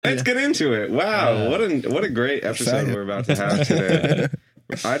Let's get into it. Wow, what a great episode we're about to have today.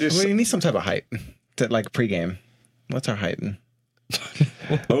 We need some type of hype to like pregame. What's our hype?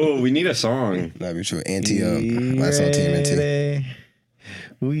 We need a song. That'd be true. Anti last on Team Anti.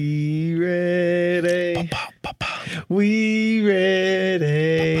 We ready. We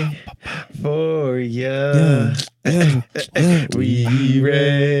ready for ya. We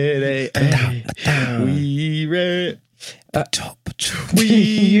ready. We ready.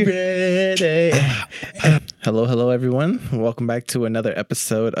 We ready. Hello, everyone. Welcome back to another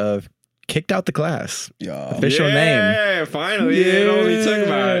episode of Kicked Out the Class. Official name. Yeah, finally. It only took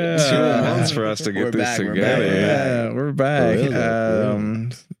about 2 months for us to get this together. We're back.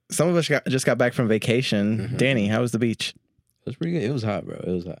 Some of us just got back from vacation. Mm-hmm. Danny, how was the beach? It was pretty good. It was hot, bro. It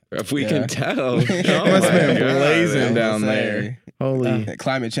was hot. If we can tell. It must have been blazing down there. Holy.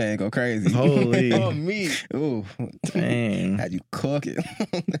 Climate change go crazy. Holy. Oh, me. Ooh. Dang. Had you cooking.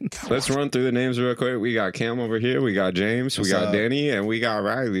 Let's run through the names real quick. We got Cam over here. We got James. We got Danny. And we got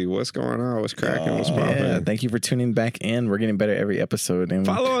Riley. What's going on? What's cracking? What's popping? Yeah, thank you for tuning back in. We're getting better every episode. And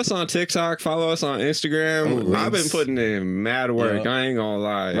follow us on TikTok. Follow us on Instagram. Ooh, I've been putting in mad work. Yep. I ain't gonna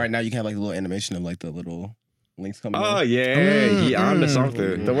lie. Right now, you can have like the little animation of like the little links coming Oh, in. yeah. He onto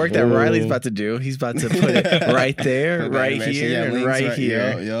something. the work that Riley's about to do, he's about to put it right there, right here, and right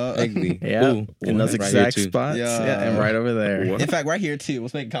here. Ugly. Yeah, in those Right exact here, too. spots. Yeah. Yeah, and right over there. What? In fact, right here too.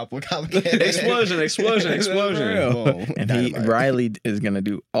 Let's make it complicated. Explosion. Whoa, And dynamite. Riley is going to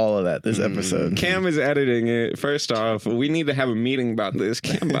do all of that this episode. Cam is editing it. First off, we need to have a meeting about this.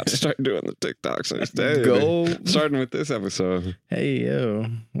 Cam about to start doing the TikToks instead. Go. Starting with this episode. Hey, yo.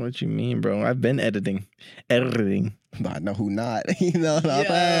 What you mean, bro? I've been editing. But I know who not. You know what I'm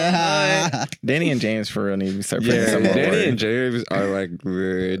saying? Danny and James for real need to start putting Yeah, some more Danny work. and James are like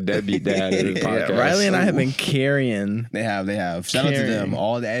the deadbeat dad of the podcast. Yeah, Riley and I have been carrying. They have. Shout out to them. Carrying.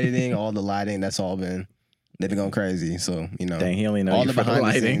 All the editing, all the lighting, that's all been. They've been going crazy. So, you know. Dang, he only knows all you the for the behind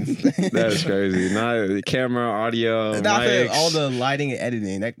lighting. the scenes. That is crazy. Not the camera, audio, Nah, I feel mics. all the lighting and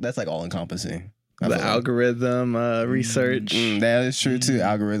editing, that's like all encompassing. The algorithm research. That is true too.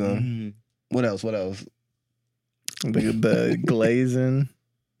 Algorithm. Mm. What else? The glazing.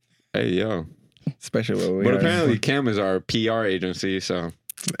 Hey, yo. Especially what we But are. apparently Cam is our PR agency, so.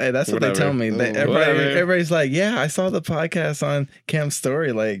 Hey, that's what they Whatever. tell me. Ooh, Everybody's like, yeah, I saw the podcast on Cam's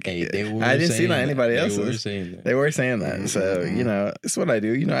story. Like, Hey, they were I didn't see saying that anybody They else's. were saying that. They were saying that. So, you know, it's what I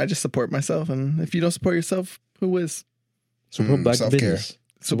do. You know, I just support myself. And if you don't support yourself, who is? Support black self-care. business.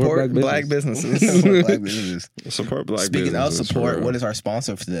 Support black businesses. Black businesses. Support black Speaking of businesses, support, for real. what is our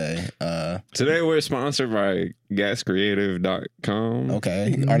sponsor for today? Today we're sponsored by gascreative.com.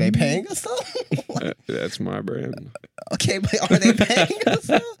 Okay. Are they paying us though? That's my brand. Okay, but are they paying us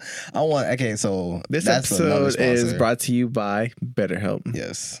though? Okay, so This that's another episode is sponsor. brought to you by BetterHelp.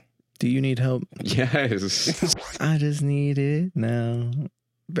 Yes. Do you need help? Yes. I just need it now.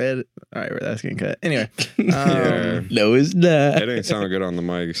 All right, that's getting cut. Anyway. Yeah. No, it's not. It ain't sound good on the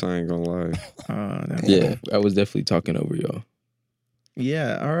mic, so I ain't gonna lie. Yeah, I was definitely talking over y'all.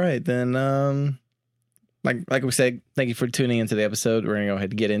 Yeah. All right then. Like we said, thank you for tuning into the episode. We're gonna go ahead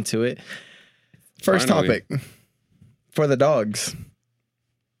and get into it. First Finally. topic for the dogs.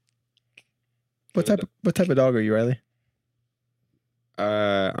 What type of dog are you, Riley?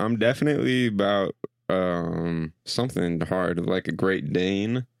 I'm definitely about something hard, like a Great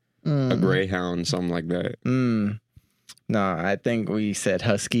Dane, a Greyhound, something like that. No, I think we said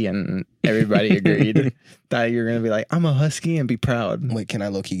husky, and everybody agreed that you're gonna be like, I'm a husky and be proud. Wait, can I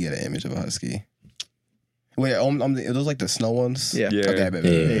low key get an image of a husky? Wait, are those like the snow ones? Yeah. Yeah. Okay, I bet.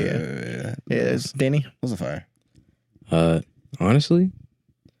 Yeah. Yeah, Danny. Those are fire. Honestly,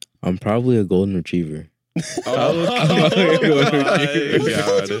 I'm probably a golden retriever. Oh, God.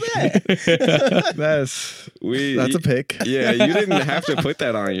 That's We, a pick. Yeah, you didn't have to put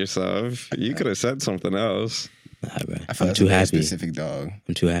that on yourself. You could have said something else. Nah, bro. I feel I'm that's too a very happy. specific dog.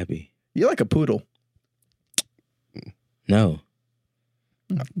 I'm too happy. You're like a poodle, No.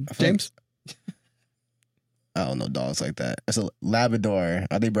 I feel James. like- I don't know dogs like that. It's a Labrador.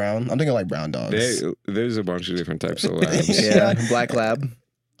 Are they brown? I'm thinking like brown dogs. There's a bunch of different types of labs. Yeah, black lab.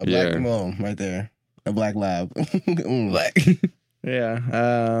 A black Yeah. right there. A black lab. Black. Yeah.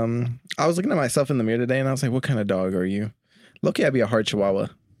 I was looking at myself in the mirror today, and I was like, "What kind of dog are you?" Loki, I'd be a hard Chihuahua.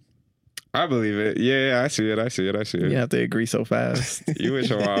 I believe it. Yeah, I see it. You have to agree so fast. You a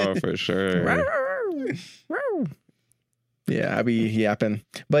Chihuahua for sure. Yeah, I'd be yapping.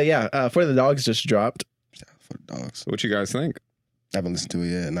 But yeah, For the Dogs just dropped. For dogs. What you guys think? I haven't listened to it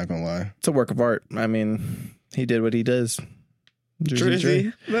yet, not gonna lie. It's a work of art. I mean, he did what he does.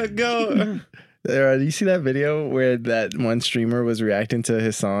 Drizzy, let go. You see that video where that one streamer was reacting to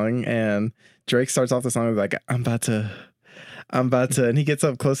his song and Drake starts off the song with like, I'm about to, and he gets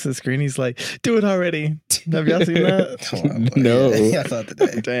up close to the screen. He's like, do it already. Have y'all seen that? Come on, boy. No. Yeah, I saw it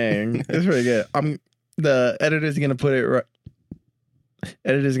today. Dang, it's pretty good. The editor's gonna put it right.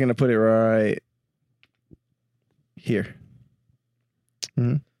 Editor's gonna put it right here.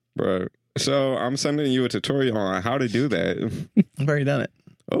 Bro. So I'm sending you a tutorial on how to do that. I've already done it.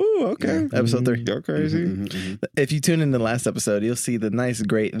 Oh, okay. Episode 3. Go crazy. If you tune in the last episode, you'll see the nice,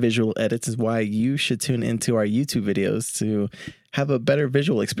 great visual edits. Is why you should tune into our YouTube videos to have a better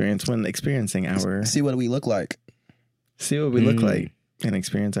visual experience when experiencing our. See what we look like. See what we look like and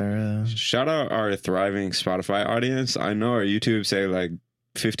experience our. Shout out our thriving Spotify audience. I know our YouTube say like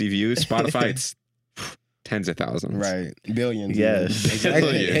 50 views. Spotify, it's tens of thousands. Right. Billions. Yes.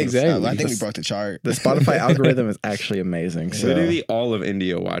 Exactly. Exactly. I think we broke the chart. The Spotify algorithm is actually amazing. So Literally all of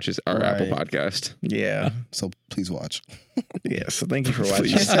India watches our Right. Apple podcast. yeah, So please watch. yeah. So thank you for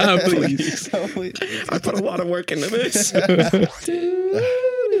watching. Please. Please. I put a lot of work into this.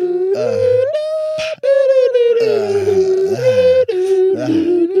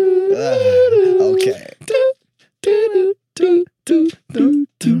 Okay.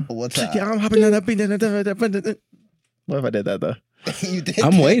 What's up? Yeah, I'm hopping on that beat. What if I did that though? You did.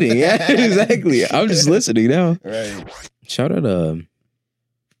 I'm waiting. Yeah, exactly. I'm just listening now. Right. Shout out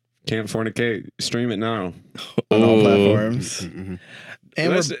Can't fornicate. Stream it now. On all oh, platforms. Mhm.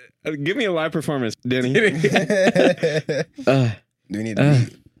 And Let's- give me a live performance, Denny. Do we need to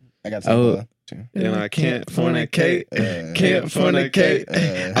beat? I got some. Oh. And I can't fornicate. Can't fornicate.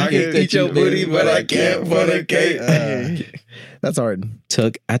 I can eat your booty, but I can't fornicate. That's hard.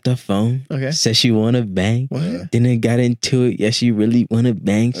 took out the phone. Okay. Said she wanna bang. What? Then it got into it. Yeah, she really wanna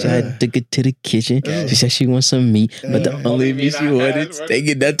bang. So I took it to the kitchen. She said she wants some meat, but the only meat she wanted is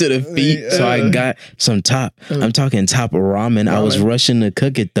taking that to the feet. So I got some top. I'm talking top ramen. I was rushing to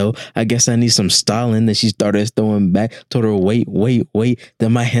cook it though. I guess I need some styling. Then she started throwing back. Told her wait.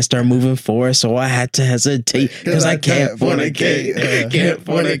 Then my hands started moving forward, so I had to hesitate because I can't fornicate. Can't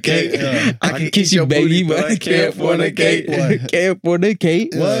fornicate. I can kiss you, baby, but I can't fornicate. Can't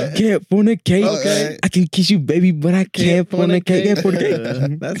fornicate. What? Can't fornicate. Okay. I can kiss you, baby, but I can't fornicate. Can't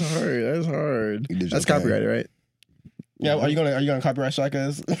fornicate. That's hard. That's hard. You did That's your thing. copyrighted, right? Yeah, are you gonna copyright strike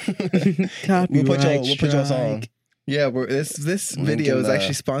us? Copyright we'll put your song. Yeah, this We video can, is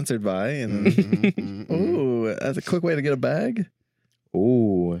actually sponsored by, and ooh, that's a quick way to get a bag.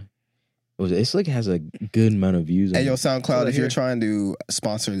 Ooh. It's like it has a good amount of views. Hey, yo, on SoundCloud, if here. you're trying to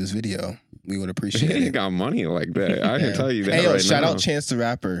sponsor this video, we would He appreciate ain't it. got money like that. I Yeah. can tell you that Hey, yo, right shout now. out Chance the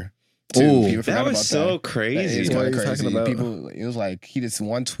Rapper. Too. Ooh. People forgot That was about so that. It's crazy. What kind are of you crazy. talking about? People, it was like he did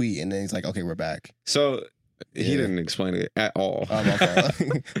one tweet and then he's like, "Okay, we're back." So he Yeah. didn't explain it at all. Oh, my fault.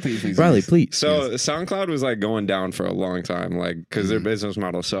 please, Riley, please. So SoundCloud was like going down for a long time, like because their Mhm. business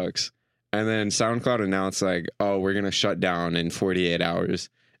model sucks. And then SoundCloud announced like, "Oh, we're gonna shut down in 48 hours."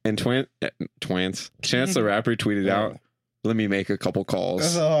 And Chance the Rapper tweeted Yeah. out, "Let me make a couple That's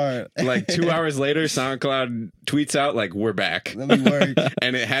calls." so hard. Like 2 hours later, SoundCloud tweets out like, "We're back," Let me work.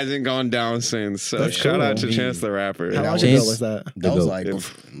 and it hasn't gone down since. So That's shout out cool. to Chance the Rapper. How long was- ago Chance- was that? The That was goat. like,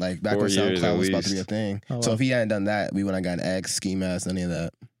 If- back 4 when years SoundCloud at was about to be a least. thing. Oh, So wow. if he hadn't done that, we wouldn't have gotten X, Ski Mask, any of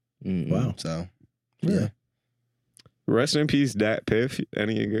that. Mm-mm. Wow. So Really? yeah. Rest in peace, Dat Piff.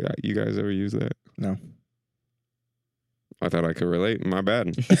 Any of you guys ever use that? No. I thought I could relate. My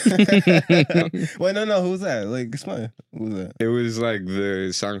bad. Wait, no, who's that? Like, explain. Who's that? It was like the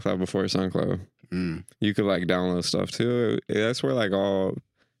SoundCloud before SoundCloud. Mm. You could like download stuff too. That's where like all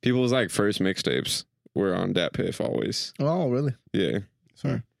people's like first mixtapes were on Dat Piff always. Oh, really? Yeah,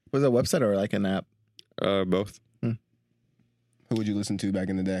 Was it a website or like an app? both. Who would you listen to back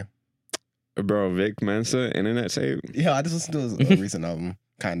in the day? Bro, Vic Mensa, Internet Tape. Yeah, I just listened to his recent album.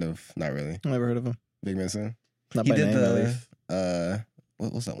 Kind of, not really. I never heard of him. Big Mensa. Not He by did name, at least.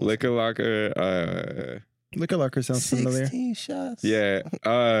 what's that one? Liquor Locker. Liquor Locker sounds familiar. 16 shots. Yeah.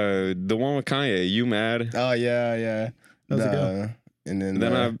 The one with Kanye. You mad? Oh yeah. How's it go? And then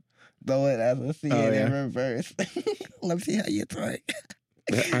Then throw it as a C Oh, in yeah. reverse. Let me see how you twerk.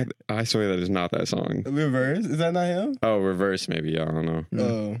 I swear that is not that song. Reverse? Is that not him? Oh, Reverse maybe. I don't know.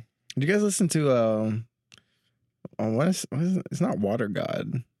 Oh. Did you guys listen to what is it? It's not Water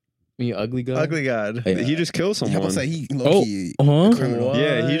God. You ugly guy. Ugly God. Yeah. He just killed Yeah, I'm someone. gonna say he low-key Huh? criminal.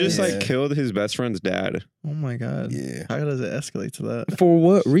 Yeah, he just Yeah. like killed his best friend's dad. Oh my God. Yeah. How does it escalate to that? For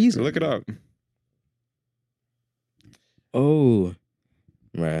what reason? Look it up. Oh,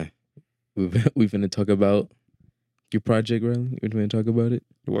 right. We finna talk about your project, Riley. We finna talk about it.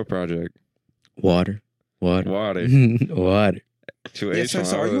 What project? Water. Water. Water. To Yes, sir. H1,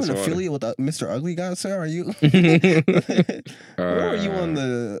 So are you that's an water. affiliate with Mr. Ugly God, sir? Are you? Where are you on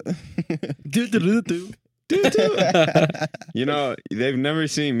the? You know, they've never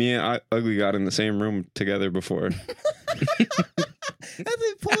seen me and Ugly God in the same room together before. And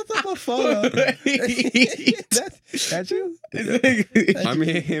they pulled up a photo. that's you. I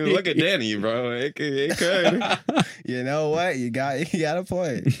mean, look at Danny, bro. It could. You know what? You got a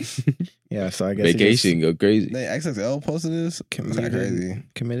point. Yeah, so I guess he Vacation go crazy. They XXL posted this. It's not crazy.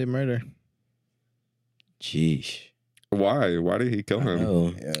 just committed murder. Jeez. Why? Why did he kill him?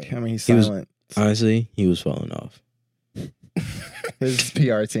 Oh, Yeah. I mean, he's He was- silent. honestly, he was falling off. His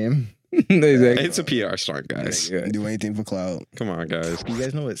PR team. Exactly. It's a PR stunt, guys. Do anything for clout. Come on, guys. Do you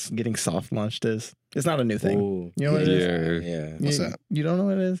guys know what getting soft launched is? It's not a new thing. Ooh. You know what it is? Yeah. What's you, that? You don't know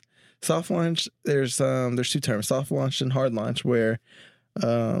what it is? Soft launch. There's two terms: soft launch and hard launch, where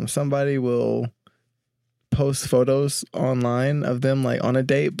somebody will post photos online of them like on a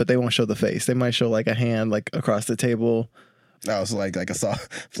date, but they won't show the face. They might show like a hand like across the table. No, it's like a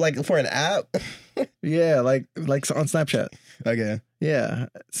soft, like for an app. Yeah, like on Snapchat. Okay. Yeah.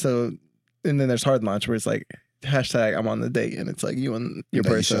 So, and then there's hard launch where it's like hashtag I'm on the date, and it's like you and your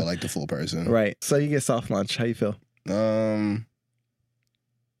Then you person. show like the full person. Right. So you get soft launch. How you feel?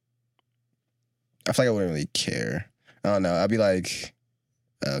 I feel like I wouldn't really care. I don't know. I'd be like,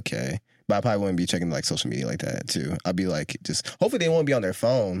 okay. But I probably wouldn't be checking like social media like that too. I'd be like, just hopefully they won't be on their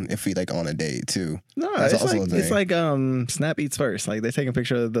phone if we like on a date too. No, That's it's also like a thing. Snap eats first. Like they take a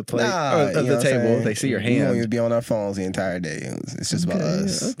picture of the plate Nah, or you of know the what I'm table. saying? They see your We won't hand. even be on our phones the entire day. It's just about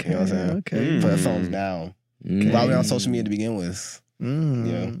us. Okay. You know what I'm saying? Okay. Mm. Put our phones down. Mm. Why are we on social media to begin with?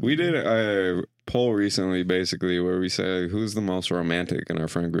 Mm. We did a poll recently, basically, where we said who's the most romantic in our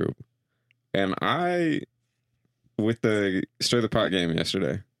friend group, and with the stir the pot game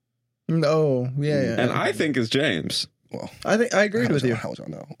yesterday, No, yeah. and I think it's James. Well, I think I agreed with you. How would y'all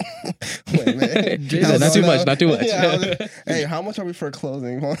know? Wait a minute. He said, not too much, not too much. Yeah, hey, how much are we for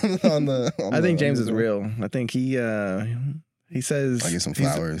closing on the? I think James is real. I think he says I'll get some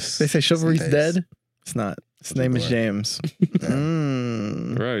he's- flowers. They say chivalry's some dates. dead. It's not. His name is James.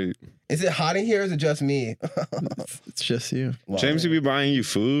 Mm. Right. Is it hot in here or is it just me? It's just you. Wow. James would be buying you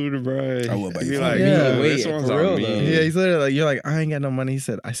food, bro. I would buy you He'd be food. like, Yeah. "Yo, this Wait, one's for on real, me." though. Yeah, he's literally like, you're like, I ain't got no money.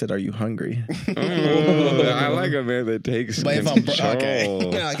 I said, are you hungry? Oh, I like a man that takes But if I'm control. okay,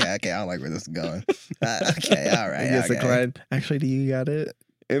 I don't like where this is going. Okay, all right. Yes, okay. a client. Actually, do you got it?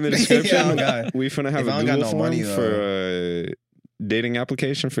 In the description, Yeah, I don't got- we finna have if I a don't got Google no form money, for a dating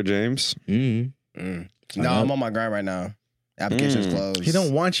application for James. Mm. No, I'm on my grind right now. Application's closed. He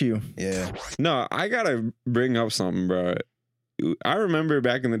don't want you. Yeah. No, I gotta bring up something, bro. I remember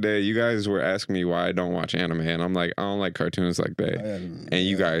back in the day, you guys were asking me why I don't watch anime, and I'm like, I don't like cartoons like that. And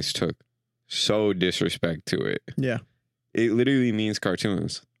you guys took so disrespect to it. Yeah. It literally means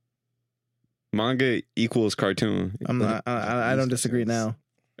cartoons. Manga equals cartoon. I'm not. I don't disagree now.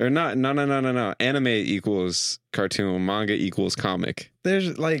 Or not. No. Anime equals cartoon. Manga equals comic.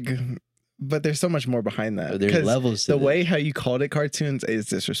 There's like, but there's so much more behind that. There's 'Cause levels to the this. way how you called it cartoons is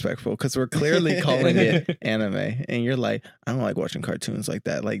disrespectful because we're clearly calling it anime, and you're like, I don't like watching cartoons like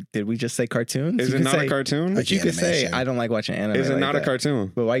that. Like, did we just say cartoons? Is You it could not say- a cartoon? But you could say Animation. I don't like watching anime. Is it like not a that.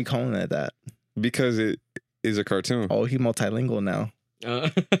 cartoon? But why are you calling it that? Because it is a cartoon. Oh, he multilingual now.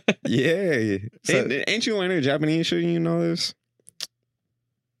 Yeah. So- ain't you learning Japanese? Shouldn't you know this?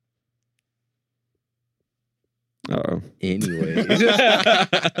 Uh-oh. Anyway.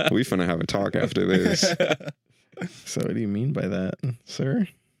 We finna have a talk after this. So what do you mean by that, sir?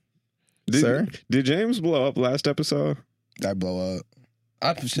 Did, Sir? Did James blow up last episode? That blow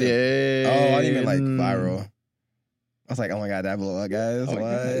up. Shit. Yeah. Oh, I didn't even like viral. I was like, oh my god, that blew up, guys. Oh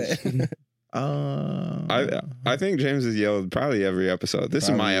my What? I think James has yelled probably every episode. This is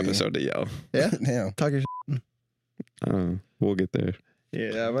my Probably. episode to yell. Damn. talk your We'll get there.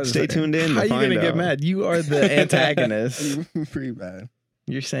 Yeah, I'm about to Stay say, tuned in to How you find gonna get out. mad? You are the antagonist. Pretty bad.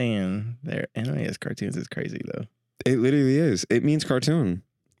 You're saying their anime as cartoons is crazy though. It literally is. It means cartoon.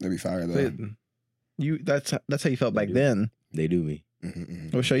 That'd be fire though. But that's how you felt back then. They do me.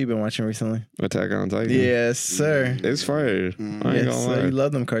 What show you been watching recently? Attack on Titan. Yes, sir. It's fire. Mm. I ain't Yes, gonna sir. lie. You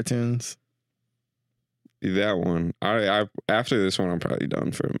love them cartoons. That one. I after this one, I'm probably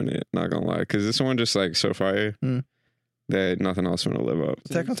done for a minute. Not gonna lie, because this one just like so fire Mm. that nothing else gonna live up.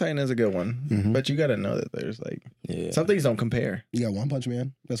 Attack on Titan is a good one, Mhm. but you got to know that there's like Yeah. some things don't compare. You got One Punch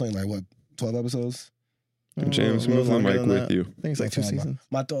Man. That's only like what 12 episodes. James, A little move the longer mic than with that. you. I think it's like 2 That's fine. seasons.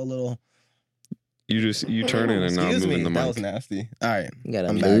 Might throw a little. You turn in and not Excuse moving me. the That mic. was nasty. All right. You got a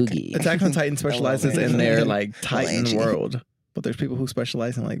I'm back. loogie. Attack on Titan specializes man. in their like Titan Angie. world, but there's people who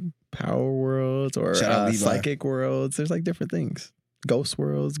specialize in like power worlds or Shout out Levi. psychic worlds. There's like different things. Ghost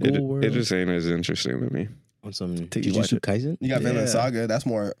worlds, ghoul worlds. It just ain't as interesting to me. On some Till you watch Jujutsu it. Kaisen? You got Vinland Yeah. Saga. That's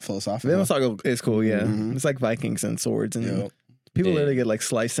more philosophical. Vinland Saga is cool, yeah. Mhm. It's like Vikings and swords and Yep. people Yeah. literally get like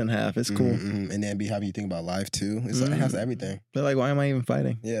sliced in half. It's cool. Mhm. And then be how you think about life too. It's like, it has everything. They're like, why am I even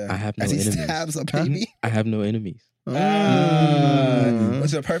fighting? Yeah. I have no As he enemies. stabs a baby. I have no enemies. Mm. Which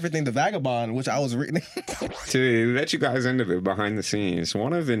is a perfect thing. The Vagabond, which I was reading. To let you guys into the behind the scenes,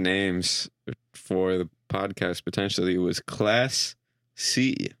 one of the names for the podcast potentially was Class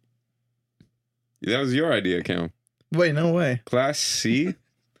C. That was your idea, Cam. Wait, no way. Class C.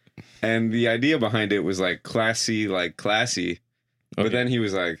 And the idea behind it was like classy, like classy. But Okay. then he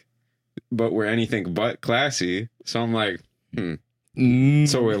was like, but we're anything but classy. So I'm like, Mm.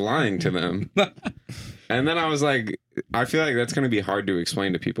 so we're lying to them. And then I was like, I feel like that's going to be hard to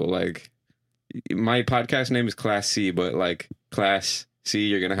explain to people. Like, my podcast name is Class C, but like Class C,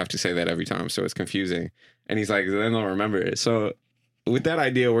 you're going to have to say that every time. So it's confusing. And he's like, then they'll remember it. So with that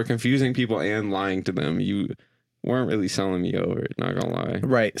idea, we're confusing people and lying to them. You weren't really selling me over, not going to lie.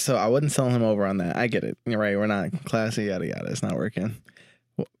 Right. So I wasn't selling him over on that. I get it. You're right. We're not classy, yada, yada. It's not working.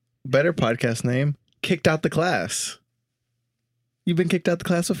 Better podcast name, Kicked Out the Class. You've been kicked out the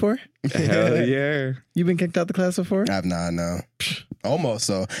class before? Hell yeah. You've been kicked out the class before? I have not, no. Almost,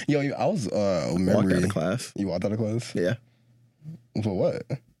 so. Yo, I was, Walked memory. out of class. You walked out of class? Yeah. For what?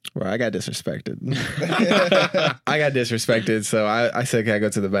 Where I got disrespected. I got disrespected, so I said, can I go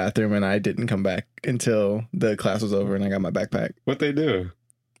to the bathroom? And I didn't come back until the class was over and I got my backpack. What they do?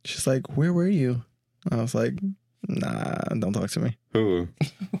 She's like, where were you? I was like, nah, don't talk to me. Who?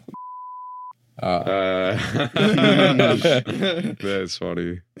 That's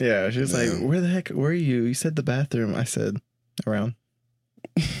funny. Yeah, she was like, Yeah. where the heck were you? You said the bathroom. I said, around.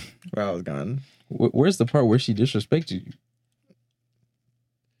 Where I was gone. Where's the part where she disrespected you?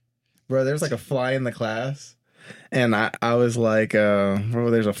 Bro, there's like a fly in the class. And I was like, bro,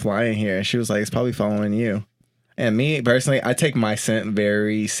 there's a fly in here. And she was like, it's probably following you. And me personally, I take my scent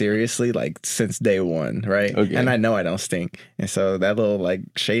very seriously, like since day one, right? Okay. And I know I don't stink. And so that little like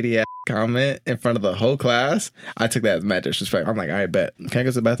shady ass comment in front of the whole class, I took that as mad disrespect. I'm like, I bet. Can I go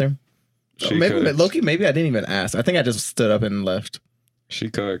to the bathroom? She Maybe cooked. Loki, maybe I didn't even ask. I think I just stood up and left. She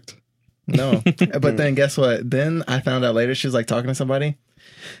cooked. No. But then guess what? Then I found out later she was like talking to somebody.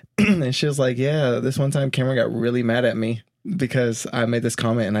 And she was like, yeah, this one time Cameron got really mad at me because I made this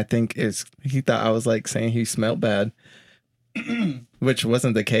comment and I think he thought I was like saying he smelled bad. Which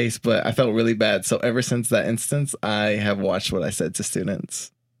wasn't the case, but I felt really bad. So ever since that instance, I have watched what I said to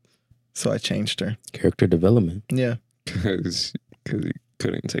students. So I changed her. Character development. Yeah. Because he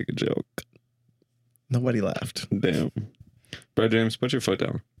couldn't take a joke. Nobody laughed. Damn. Bro, James, put your foot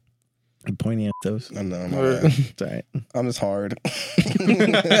down. I'm pointing at those. I know, I'm all right. It's all right. I'm just hard.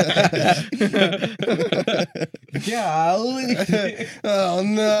 Golly. Oh,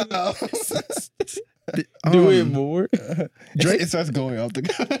 no. Do it more. Drake, it starts going up.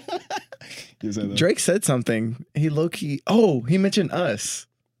 You said that. Drake said something. He low-key... Oh, he mentioned us.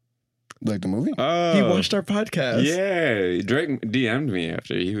 Like the movie? Oh. He watched our podcast. Yeah. Drake DM'd me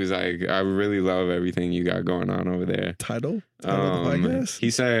after. He was like, I really love everything you got going on over there. Title of the podcast?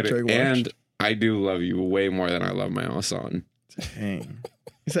 He said, Drake watched. and I do love you way more than I love my own son. Dang.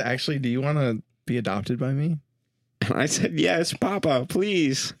 He said, actually, do you want to be adopted by me? And I said, yes, Papa,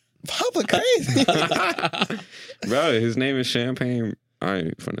 please. Papa crazy. Bro, his name is Champagne. I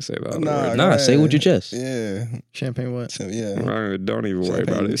ain't finna say that. Nah, Nah, say it with your chest. Yeah. Champagne what? So, yeah. Don't even worry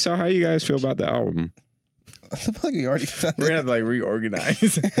about it. So how you guys feel about the album? I feel like we already found We're going to have to like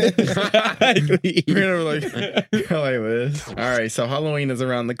reorganize. We're going to like this. All right. So Halloween is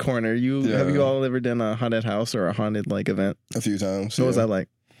around the corner. Have you all ever done a haunted house or a haunted like event? a few times. What was that like?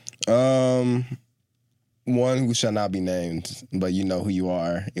 One who shall not be named, but you know who you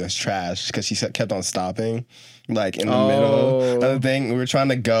are. It was trash because she kept on stopping, like in the middle of the thing. We were trying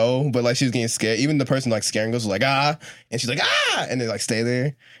to go, but like she was getting scared. Even the person like scaring us was like and she's like and they like stay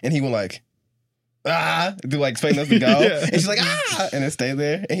there, and he went like to like explain us to go, Yeah. and she's like and then stay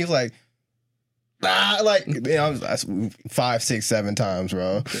there, and he was like like that's 5, 6, 7 times,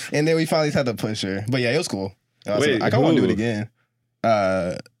 bro. And then we finally had to push her, but yeah, it was cool. Wait, I want to do who? it again.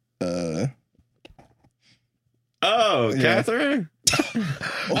 Oh, Yeah. Catherine?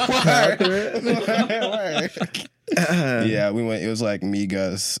 Yeah, we went. It was like me,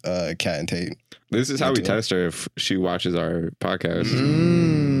 Gus, Kat, and Tate. This is how we test her if she watches our podcast.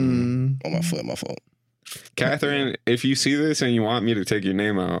 Mm. Oh, my fault. Catherine, if you see this and you want me to take your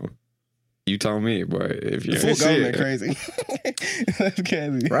name out, you tell me. But if you Full ain't see government it, crazy. That's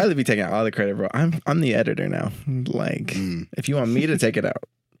crazy. Riley be taking all the credit, bro. I'm the editor now. Like, if you want me to take it out,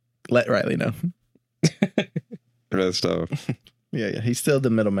 let Riley know. That stuff. Yeah, he's still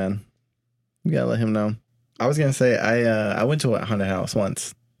the middleman. You gotta let him know. I was gonna say I went to a haunted house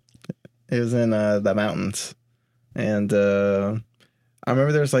once. It was in the mountains, and I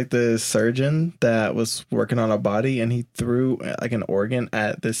remember there was like this surgeon that was working on a body, and he threw like an organ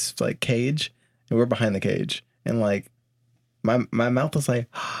at this like cage, and we're behind the cage, and like my mouth was like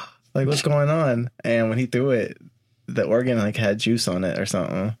what's going on? And when he threw it, the organ like had juice on it or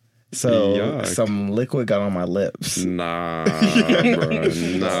something. So Yuck. some liquid got on my lips. Nah, bro.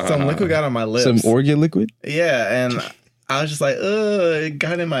 Nah. Some liquid got on my lips. Some organ liquid? Yeah, and I was just like, ugh, it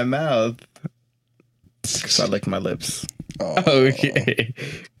got in my mouth. So I licked my lips. Oh. Okay.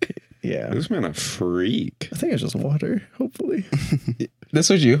 Yeah. This man a freak. I think it's just water, hopefully. That's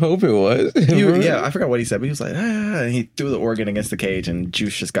what you hope it was. Yeah, I forgot what he said, but he was like, and he threw the organ against the cage and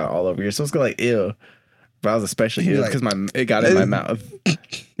juice just got all over. You're supposed to go like, ew. But I was especially ill because it got in my mouth.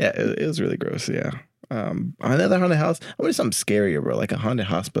 Yeah, it was really gross, yeah. Another haunted house, I want something scarier, bro, like a haunted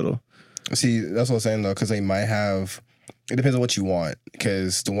hospital. See, that's what I'm saying, though, because they might have, it depends on what you want.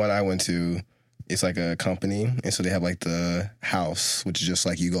 Because the one I went to, it's like a company, and so they have like the house, which is just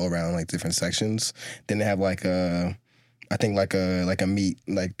like you go around like different sections. Then they have like a meat,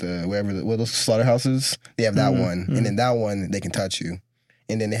 like what those slaughterhouses. They have that one, and then that one they can touch you,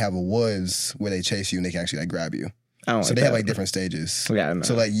 and then they have a woods where they chase you and they can actually like grab you. So they have like different stages. Yeah, I know.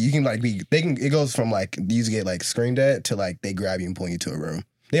 So like you can like it goes from like you get like screamed at to like they grab you and pull you to a room.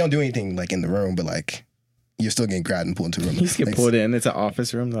 They don't do anything like in the room, but like you're still getting grabbed and pulled into a room. You just get pulled in. It's an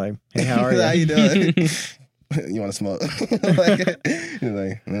office room. Like, hey, how are you? How you doing? You want to smoke? You're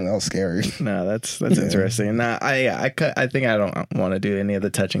like, man, that was scary. No, that's interesting. Nah, I think I don't want to do any of the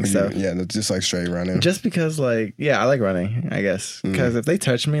touching stuff. Yeah, just like straight running. Just because, like, yeah, I like running, I guess. Because if they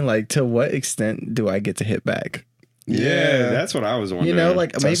touch me, like, to what extent do I get to hit back? Yeah, that's what I was wondering. You know,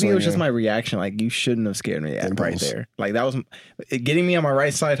 like maybe it was just my reaction. Like, you shouldn't have scared me right there. Like, that was getting me on my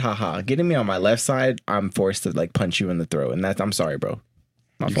right side. Haha. Getting me on my left side, I'm forced to like punch you in the throat, and I'm sorry, bro.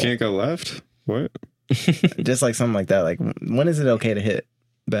 My fault. Can't go left. What? Just like something like that. Like, when is it okay to hit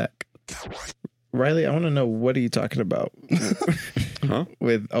back? Riley, I want to know, what are you talking about? Huh?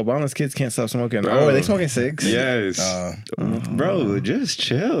 With Obama's kids can't stop smoking. Bro. Oh, are they smoking cigs? Yes. Bro, just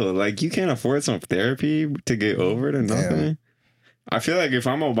chill. Like, you can't afford some therapy to get over it or nothing. Damn. I feel like if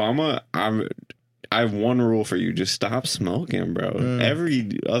I'm Obama, I have one rule for you. Just stop smoking, bro.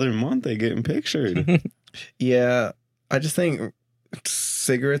 Every other month they getting pictured. Yeah. I just think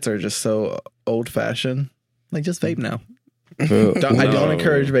cigarettes are just so old fashioned. Like, just vape now. I don't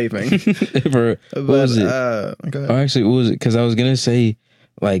encourage vaping. What was it? Go ahead. Oh, actually, what was it? Because I was gonna say,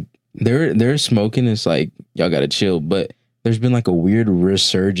 like, they're smoking. It's like, y'all gotta chill. But there's been like a weird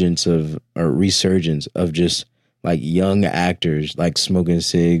resurgence of just like young actors like smoking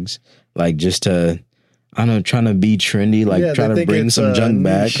cigs, like just to, I don't know, trying to be trendy, like trying to bring some junk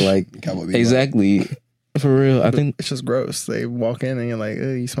back, like exactly. For real, I think it's just gross. They walk in and you're like,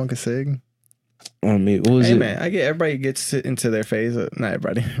 "Oh, you smoke a cig?" I mean, what was it? Man, I get everybody gets into their phase. Not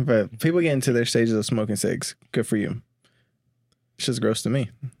everybody, but people get into their stages of smoking cigs. Good for you. It's just gross to me.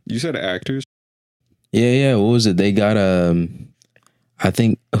 You said actors? Yeah. What was it? They got I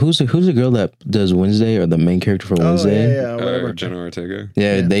think who's the girl that does Wednesday, or the main character for Wednesday? Yeah, whatever. Jenna Ortega.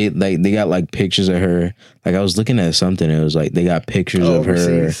 Yeah, they got like pictures of her. Like, I was looking at something. It was like they got pictures of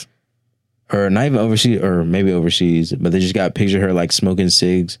overseas. her, or not even overseas, or maybe overseas, but they just got pictures of her like smoking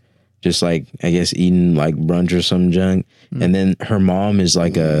cigs. Just like, I guess, eating like brunch or some junk. And then her mom is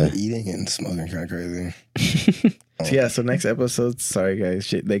like eating and smoking kind of crazy. Yeah, so next episode, sorry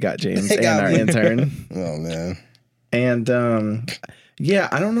guys, they got James and our intern. Oh man. And yeah,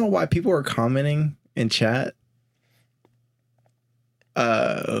 I don't know why people are commenting in chat.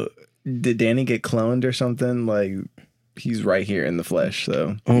 Did Danny get cloned or something? Like, he's right here in the flesh,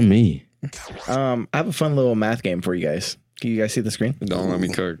 so. Oh, me. I have a fun little math game for you guys. Can you guys see the screen? Don't let me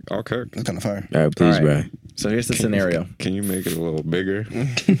cook. I'll cook. That's kind of fire. All right, please, bro. So here's the scenario. Can you make it a little bigger?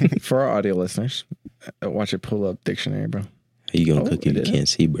 For our audio listeners, watch it pull up dictionary, bro. How you gonna cook if you can't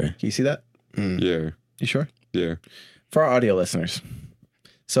see, bro? Can you see that? Yeah. You sure? Yeah. For our audio listeners.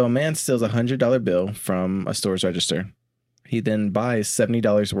 So a man steals a $100 bill from a store's register. He then buys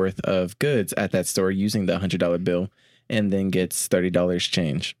 $70 worth of goods at that store using the $100 bill, and then gets $30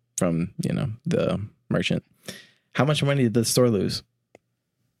 change from, the merchant. How much money did the store lose?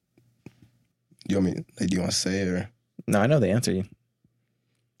 Do you want to say it, or? No, I know the answer.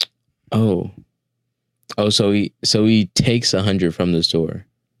 Oh, so he takes 100 from the store,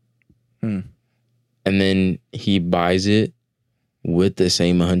 and then he buys it with the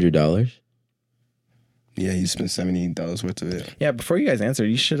same $100. Yeah, you spent $70 worth of it. Yeah, before you guys answer,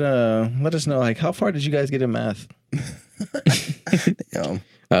 you should let us know, like, how far did you guys get in math?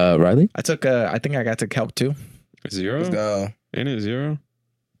 Riley? I took, I think I got to Calc 2. 0? Let's go. Ain't it 0?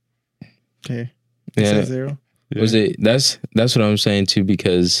 Okay. Yeah. 0? Yeah. Was it? That's what I'm saying too,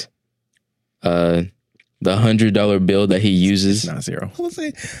 because the $100 bill that he uses. It's not 0. I would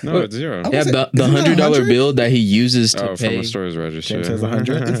say, No, it's 0. Yeah, the $100 bill that he uses to Oh, from pay. a storage register. James says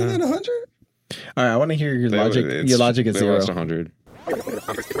 100. isn't that 100? All right, I want to hear your logic. Your logic is they 0. lost 100.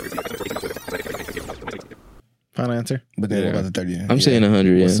 Final answer. But then Yeah. what about the 30? I'm saying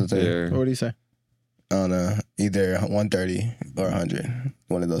 100. What's Yeah. the thing? Yeah. What do you say? I don't know. Either 130 or 100.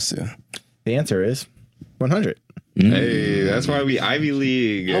 One of those two. The answer is 100. Hey, that's why we Ivy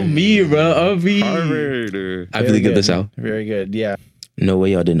League. I'm me, bro. I'm me. Harvard. I really get this out. Very good. Yeah. No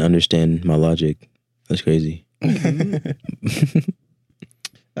way y'all didn't understand my logic. That's crazy. It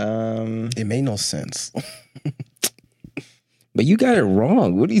made no sense. But you got it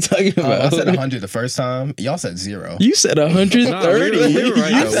wrong. What are you talking I about? said 100 the first time. Y'all said 0. You said 130. No, we were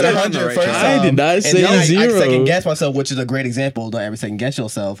right, I though. said We were 100 on the right first track. time. I did not And say then I 0. second guess myself, which is a great example. Don't ever second guess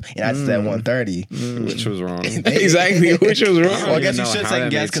yourself. And I said 130. Which was wrong. Exactly, which was wrong. Well, I guess you know should how second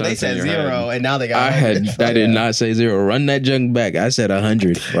that guess made because they sense in said your 0 head. and now they got 100. I did not say 0. Run that junk back. I said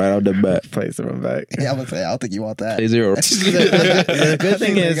 100 right off the bat. Place them back. Yeah, I would say, I don't think you want that. Say 0. The good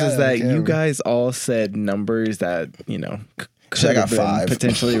thing is Got it on that you camera. guys all said numbers that, you know, So I got could have been 5.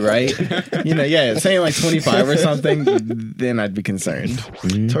 potentially right. You know, yeah, saying like 25 or something, then I'd be concerned.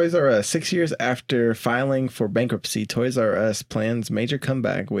 Toys R Us, 6 years after filing for bankruptcy, Toys R Us plans major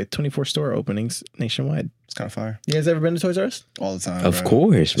comeback with 24 store openings nationwide. It's kind of fire. You guys ever been to Toys R Us? All the time. Of bro.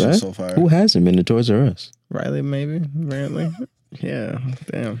 course, It's right? so fire. Who hasn't been to Toys R Us? Riley, maybe, apparently. Yeah,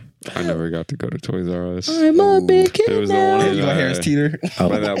 damn. I never got to go to Toys R Us. I'm a big kid. It was the one in, You want Harris Teeter?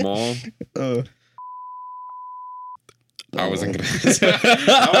 by that mall. I wasn't gonna.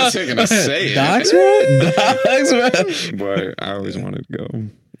 I wasn't gonna say it. Dogs, man? Dogs, man? But I always wanted to go.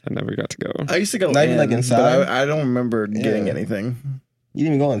 I never got to go. I used to go Not even, like, but inside? I don't remember getting Yeah. anything. You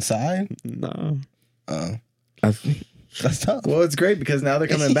didn't even go inside? No. That's tough. Well, it's great because now they're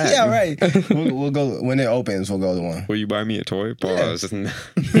coming back. Yeah, right. We'll go when it opens. We'll go to one. Will you buy me a toy? Pause. Cut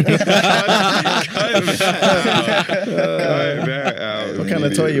that out. What kind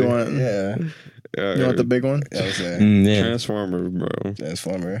of toy you want? Yeah, You want the big one? that was it. Yeah. Transformer, bro.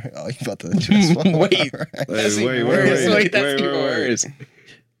 Transformer. Oh, you about to transform? Wait. That's even worse. Wait, that's even worse.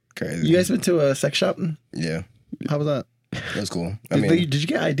 Crazy. You guys been to a sex shop? Yeah, How was that? it was cool. I Did, mean, did you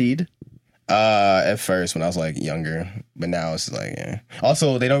get ID'd? at first when I was like younger, but now it's like, yeah.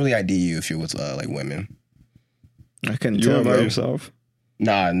 Also, they don't really ID you if you're with like women. I couldn't You tell, went by bro. yourself?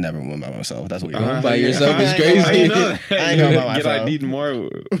 Nah, I never went by myself. That's weird. By yourself is I crazy. know that. I ain't going by Get myself. ID'd more.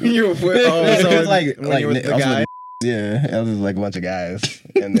 You were with, So it's like when you were with the I was guy. with- yeah, I was with like a bunch of guys,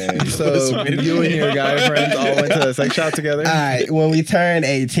 and then So you and your guy friends all went to a sex shop together? all right, when we turned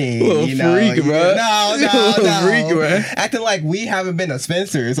 18, Little you know, freak, bro. No, Little freak, bro. acting like we haven't been to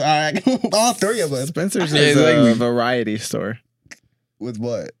Spencer's. All right, all three of us. Spencer's Yeah, is exactly. a variety store. With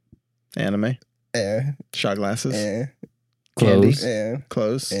what? Anime, And shot glasses, and Clothes. and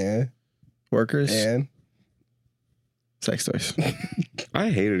clothes, and workers, and sex toys. I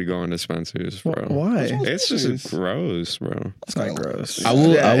hated going to Spencer's, bro. Why? It's just gross, bro. It's kind of gross. I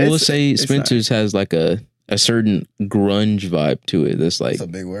will. Yeah, I will it's- say it's Spencer's has like a certain grunge vibe to it. That's like that's a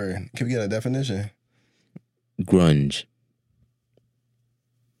big word. Can we get a definition? grunge.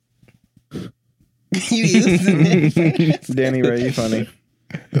 You used it. not. Danny Ray, you funny.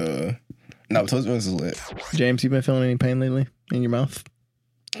 No, Toast Spencer's is lit. James, you been feeling any pain lately in your mouth?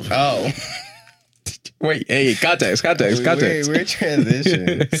 Oh, Wait, hey, context. We're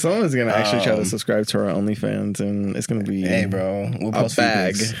transition. Someone's gonna actually try to Um, subscribe to our OnlyFans, and it's gonna be Hey, bro, we'll a post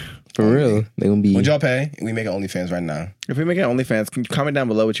bag. few pics. For real, they gonna be. Would y'all pay? We make an OnlyFans right now. If we make it OnlyFans, can you comment down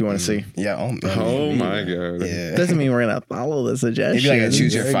below what you want to see? Yeah. Oh my god. Yeah. Doesn't mean we're gonna follow the suggestion. Maybe like a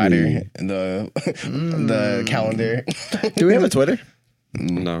choose your Exactly. fighter, the calendar. Do we have a Twitter?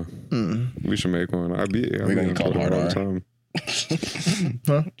 No. We should make one. We're gonna get called Hard R. time.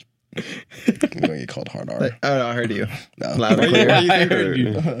 Huh? We're gonna get called Hard R. Like, oh, no, I heard you. No. Loud and Why clear. you I think heard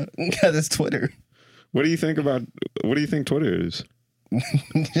you. Because it's Twitter. What do you think about? What do you think Twitter is?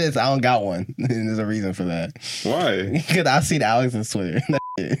 Just, I don't got one. And there's a reason for that. Why? Because I've seen Alex's Twitter.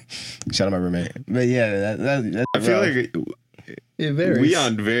 Shout out my roommate. But yeah, that's I feel rough. like It varies. we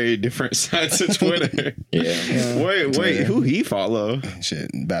on very different sides of Twitter. Yeah. Wait, Twitter. who he follow? Shit,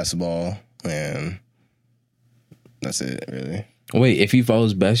 basketball, and that's it, really. Wait, if he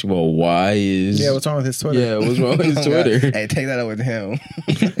follows basketball, why is... Yeah, what's wrong with his Twitter? Yeah, what's wrong with his Twitter? Hey, take that up with him.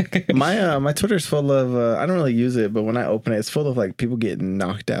 My Twitter's full of I don't really use it, but when I open it, it's full of like people getting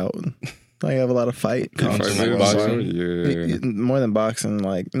knocked out. Like I have a lot of fight content. Fight boxing? Yeah. More than boxing.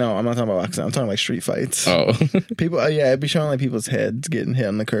 Like no, I'm not talking about boxing. I'm talking like street fights. Oh. People, yeah, it'd be showing like people's heads getting hit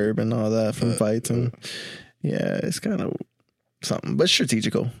on the curb and all that from fights, and yeah, it's kind of something, but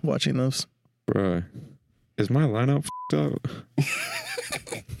strategical watching those. Bro, is my lineup up?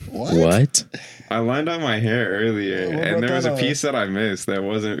 What? I lined up my hair earlier, What and brought there was that a up? piece that I missed that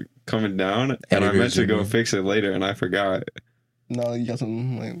wasn't coming down, and I meant to go fix it later, and I forgot. No, you got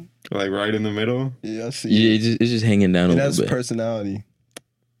something like Right in the middle. yeah, I see. Yeah, it's just hanging down a And little that's bit. personality.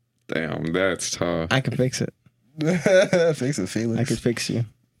 Damn, that's tough. I can fix it. Fix it, Felix. I could fix you.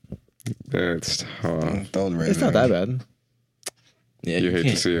 That's tough. Throw the It's not that bad. Yeah, You hate to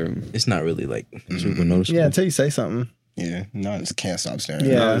can't- see it. It's not really like super noticeable. Yeah, until you say something. Yeah, no, I just can't stop staring.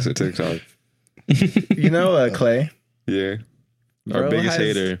 Yeah. No, it's a TikTok. You know, Clay. Yeah. Our Bro biggest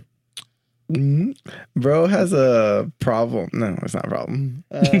has- hater. Mhm. Bro has a problem. No, it's not a problem.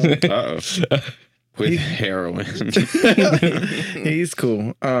 Uh-oh. With heroin. He's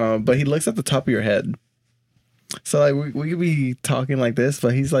cool, but he looks at the top of your head. So like we could be talking like this,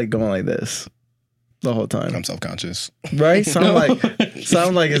 but he's like going like this the whole time, I'm self-conscious. right? So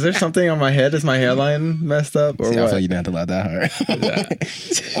I'm like, is there something on my head? Is my hairline messed up or See, I feel what? like you didn't have to laugh that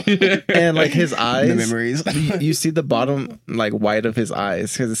hard. And like his eyes, The memories. you see the bottom like white of his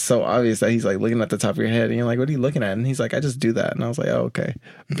eyes because it's so obvious that he's like looking at the top of your head, and you're like, what are you looking at? And he's like, I just do that, and I was like, oh okay,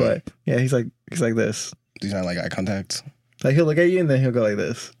 but yeah, he's like this. These aren't like eye contact. Like he'll look at you and then he'll go like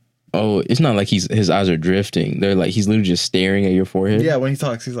this. Oh, it's not like his eyes are drifting. They're like he's literally just staring at your forehead. Yeah, when he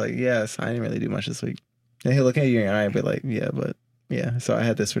talks, he's like, yes, I didn't really do much this week. And he'll look at you in your eye and be like, yeah, but yeah, so I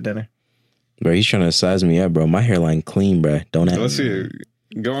had this for dinner. Bro, he's trying to size me up, bro. My hairline clean, bro. Don't have. Let's see it.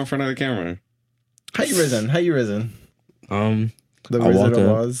 Go in front of the camera. How you risen? The I Wizard walk of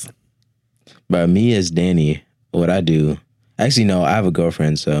up. Oz. But me as Danny, what I do. Actually, no, I have a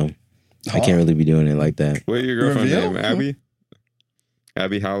girlfriend, so I can't really be doing it like that. What your girlfriend's Reveal? name? Abby?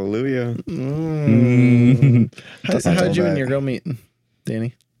 Abby Hallelujah. That's not How'd so you and bad. your girl meet,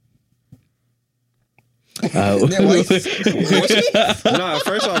 Danny? Yeah, why- No,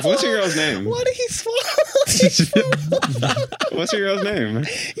 first off, what's your girl's name? Why did he swallow? What's your girl's name? What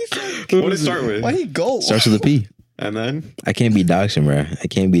did it start with? Why he go? Starts with a P. And then? I can't be doxing, bro. I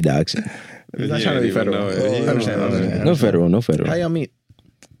can't be doxing. He's not He trying to be ain't even federal. know it. I He understand. don't know it. No federal, no federal. How y'all meet?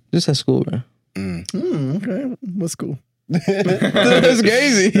 Just at school, bro. Okay, what's cool? That's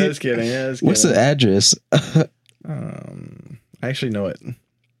crazy. Just kidding. Yeah, just What's the kidding. address? I actually know it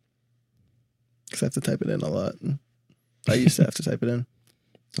because I have to type it in a lot. I used to have to type it in.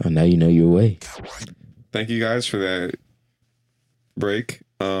 Oh, now you know your way. Thank you guys for that break.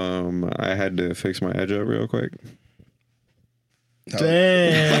 I had to fix my edge up real quick.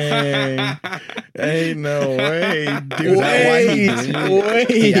 Dang. Ain't no way, dude. Wait.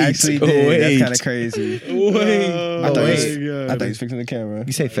 He actually did. Wait. That's kind of crazy. Oh, I thought wait. he was, I thought he was fixing the camera.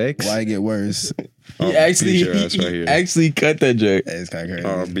 You say fix? Why it get worse? He actually, beat your ass right he here. actually cut that joke. It's kind of crazy.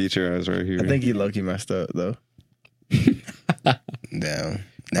 I'll beat your ass right here. I think he low-key messed up, though. Damn.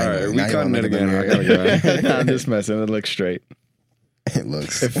 All right, we now you cutting wanna it make again. a I gotta go. I'm just messing. It looks straight. It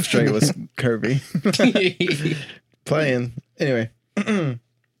looks. If straight was curvy. Playing. Anyway.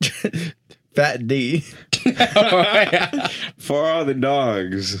 Fat D. For all the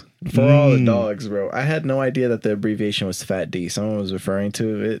dogs. For all the dogs, bro. I had no idea that the abbreviation was Fat D. Someone was referring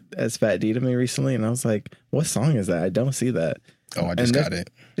to it as Fat D to me recently, and I was like, what song is that? I don't see that. Oh, I just got it.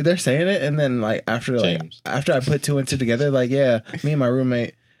 They're saying it, and then like after James. I put two and two together, like yeah, me and my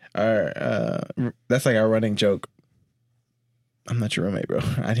roommate are that's like our running joke. I'm not your roommate, bro.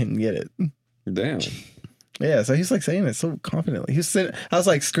 I didn't get it. Damn. Yeah, so he's like saying it so confidently. I was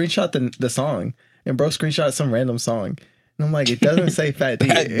like, screenshot the song, and bro screenshot some random song, and I'm like, it doesn't say Fat D.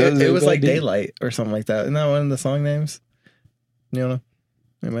 It was Fat like D. Daylight or something like that. Isn't that one of the song names? You know,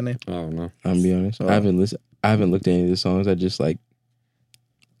 my name. I don't know. I'm be honest. Oh. I haven't looked at any of the songs. I just like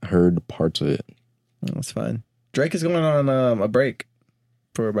heard parts of it. That's fine. Drake is going on a break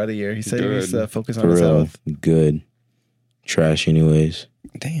for about a year. He said he needs Good. to focus on For his real, health. good. Trash, anyways.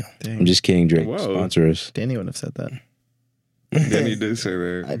 Damn. Dang, I'm just kidding, Drake. Whoa. Sponsor us. Danny would have said that. Then he did say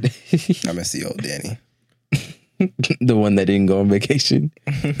that. I miss the old Danny. The one that didn't go on vacation.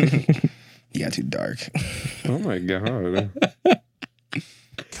 He got too dark. Oh my god.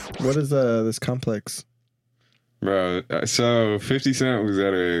 What is this complex? Bro, so 50 Cent was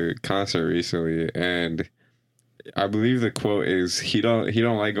at a concert recently, and I believe the quote is he don't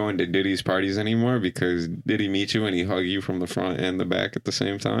like going to Diddy's parties anymore because Diddy meet you and he hug you from the front and the back at the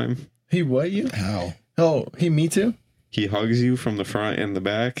same time. He what you? How? Oh, he me too? He hugs you from the front and the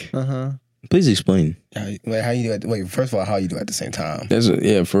back. Uh-huh. Please explain. Wait, how you do it? Wait, first of all, how you do it at the same time?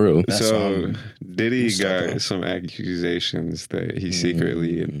 Yeah, for real. So Diddy got some accusations that he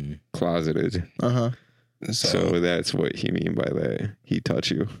secretly closeted. Uh-huh. So that's what he mean by that. He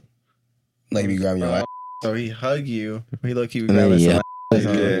touch you. Like you grab your ass. So he hug you. He look you And then, grab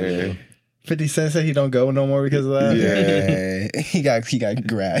some Yeah. 50 Cent said he don't go no more because of that. Yeah, he got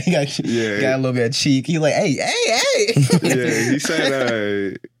grabbed. He got a little bit of cheek. He like, hey. Yeah, he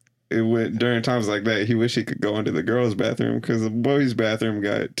said during times like that, he wish he could go into the girls' bathroom because the boys' bathroom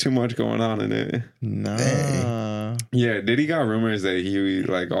got too much going on in it. Nah. Dang. Yeah, Diddy got rumors that he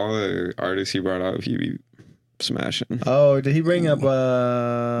like all the artists he brought up, he be smashing. Oh, did he bring up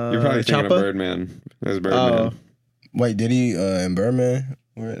You're probably thinking Choppa? of Birdman. That's Birdman. Oh. Wait, did he in Birdman?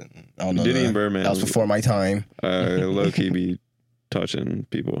 I don't know. Diddy and Birdman. That was before my time. Low key be touching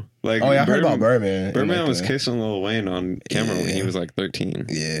people. Like, Oh yeah, I heard about Birdman. Birdman Like, was kissing Lil Wayne on camera when he was like 13.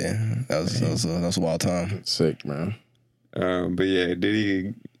 Yeah, that was a wild time. Sick, man. But yeah, did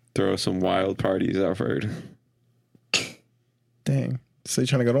he throw some wild parties? I've heard. Dang. So you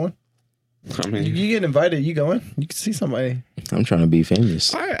trying to go to one? I mean, You get invited, you going? You can see somebody. I'm trying to be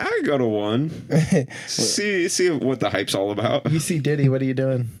famous. I go to one. see what the hype's all about. You see Diddy, what are you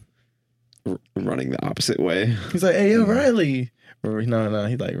doing? Running the opposite way. He's like, hey, yo, Riley. Or, no,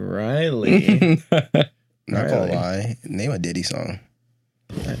 he's like, Riley. Not gonna lie, name a Diddy song.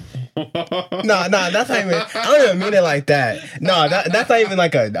 No, that's not even. I don't even mean it like that. No, that's not even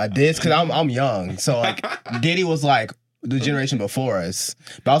like a diss because I'm young. So like, Diddy was like the generation before us,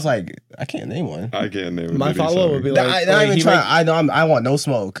 but I was like, I can't name one. I can't name My Diddy follow song. would be like, I ain't even trying. I want no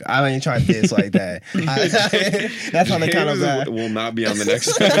smoke. I ain't trying to diss like that. That's on the kind of James bad. will not be on the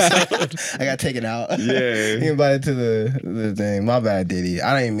next episode. I got taken out. Yeah. He invited to the thing. My bad, Diddy.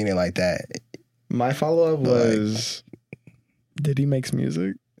 I don't even mean it like that. My follow-up was, Diddy makes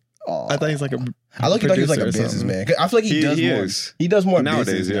music. Oh. I thought he's like a I look like he was like a producer or something. businessman. 'Cause I feel like he does more. is. He does more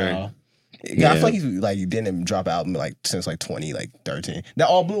Nowadays, business yeah. now. Yeah, I feel like he's like he didn't drop an album like since like 2013. That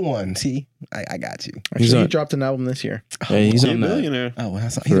all blue one. See, I got you. Actually, He's he on- dropped an album this year. Hey, he's He's a on that. billionaire. Oh, well,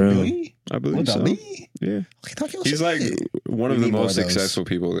 that's not, he's a For real. Billy. I believe What the so. Lee? Yeah. Okay, talk your He's shit. like one We of the need more most of those. successful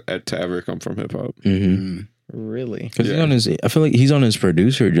people to ever come from hip hop. Mm-hmm. Mm. Really? Because Yeah. he's on his. I feel like he's on his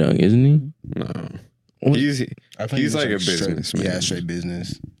producer junk, isn't he? No. What? He's I feel He's like a straight- businessman. Yeah, straight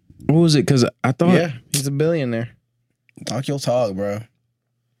business. What was it? Because I thought. Yeah, he's a billionaire. Talk your talk, bro.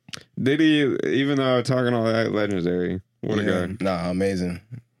 Diddy, even though talking all that legendary, what a guy. Nah, amazing.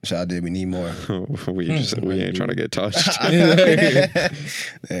 Shout out, Diddy. We need more. we ain't trying to get touched.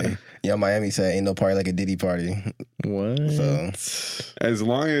 Hey, yeah, Miami said ain't no party like a Diddy party. What? So As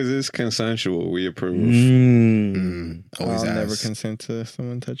long as it's consensual, we approve. always I'll never ask. consent to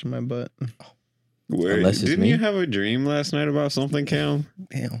someone touching my butt. Where, Unless it's didn't me. you have a dream last night about something, Cam?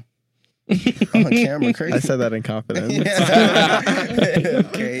 Damn. On camera, crazy. I said that in confidence.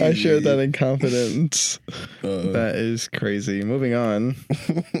 Okay. I shared that in confidence. Uh, That is crazy. Moving on.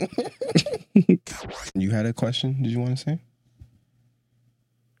 you had a question? Did you want to say?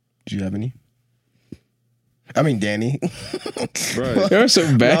 Did you have any? I mean, Danny. Bro, There are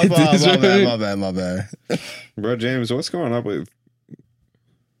some bad things. My bad. bro, James, what's going up with...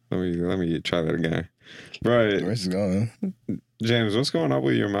 Let me try that again. Bro, Where's it going? James, what's going up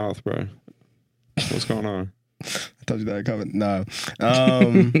with your mouth, bro? What's going on? I told you that I covered. No.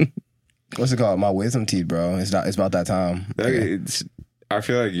 What's it called? My wisdom teeth, bro. It's about that time. I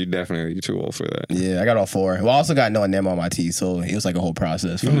feel like you're definitely too old for that. Yeah, I got all four. Well, I also got no enamel on my teeth, so it was like a whole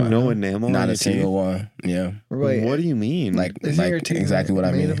process. You for have my- no enamel on Not your a single one. Yeah. Wait, What do you mean? Like isn't your teeth exactly what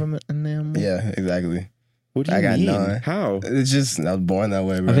I made mean. of enamel? Yeah, exactly. what do you I got mean? none. How? It's just I was born that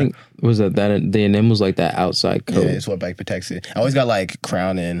way, bro. I think was that the enamel's like that outside yeah, coat. it's what like protects it. I always got like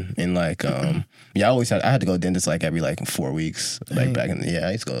crowning and like yeah, I had to go to dentist like every like 4 weeks. Like back in the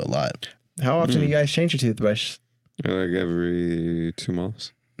I used to go a lot. How often do you guys change your toothbrush? Like every 2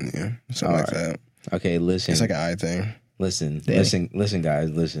 months. Yeah, something like that. Okay, listen. It's like an eye thing. listen, Danny. listen, guys,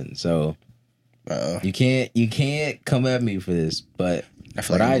 listen. So Uh-oh. you can't come at me for this, but I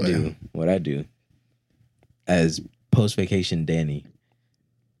feel what like I you would. do, as post vacation Danny,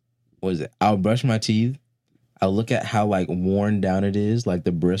 what is it? I'll brush my teeth. I'll look at how like worn down it is, like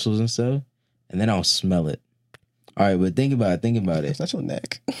the bristles and stuff, and then I'll smell it. All right, but think about it. It's not your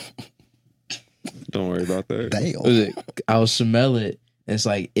neck. Don't worry about that. Damn. What is it? I'll smell it. And it's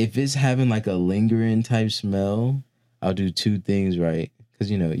like if it's having like a lingering type smell, I'll do two things right. Because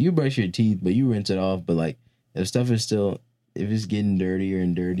you brush your teeth, but you rinse it off. But like if stuff is still, if it's getting dirtier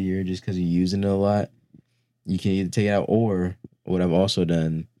and dirtier just because you're using it a lot, you can either take it out, or what I've also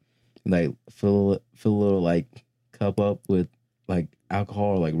done, like fill a little like cup up with like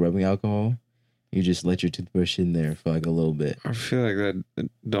alcohol or like rubbing alcohol. You just let your toothbrush in there for like a little bit. I feel like that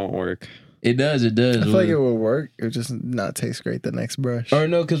don't work. It does. It does. I feel like it will work. It would just not taste great the next brush. Or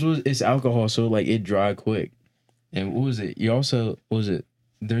no, because it's alcohol, so like it dry quick. And what was it? You also, what was it?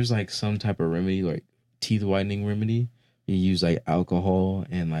 There's like some type of remedy, like teeth whitening remedy. You use like alcohol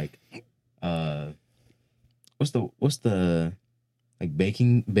and like what's the like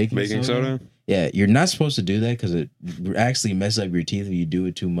baking soda? Yeah, you're not supposed to do that because it actually messes up your teeth if you do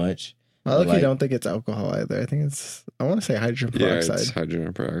it too much. I luckily don't think it's alcohol either. I think it's, I want to say hydrogen peroxide. Yeah, it's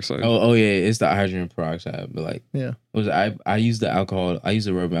hydrogen peroxide. Oh yeah, it's the hydrogen peroxide. But like, yeah, what was it? I use the alcohol. I use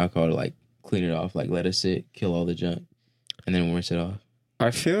the rubbing alcohol to like clean it off, like let it sit, kill all the junk, and then rinse it off. I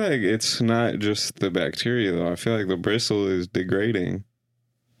feel like it's not just the bacteria though. I feel like the bristle is degrading.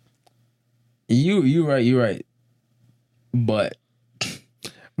 You're right. But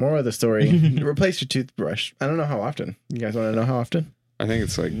more of the story. Replace your toothbrush. I don't know how often. You guys want to know how often? I think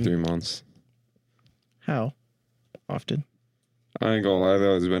it's like 3 months. How often? I ain't gonna lie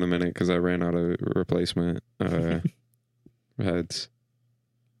though, it's been a minute because I ran out of replacement heads.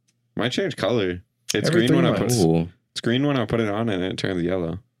 Might change color. It's Every green when 3 I put months. it's green when I put it on and it turns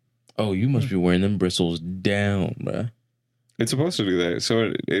yellow. Oh, you must be wearing them bristles down, bruh. It's supposed to do that,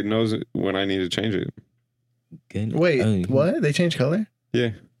 so it knows when I need to change it. Wait, what? They change color? Yeah.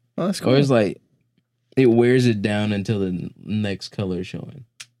 Oh, that's cool. Or it's like it wears it down until the next color is showing.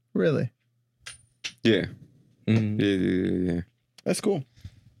 Really? Yeah. Mm-hmm. Yeah. That's cool.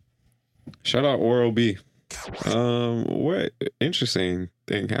 Shout out Oral B. What interesting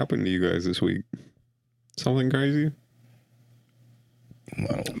thing happened to you guys this week? Something crazy?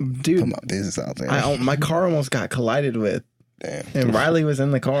 Dude, put my business out there. My car almost got collided with. Damn. And Riley was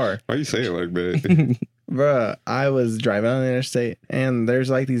in the car. Why you say it like that? Bruh, I was driving on the interstate and there's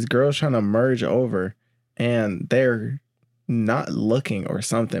like these girls trying to merge over and they're not looking or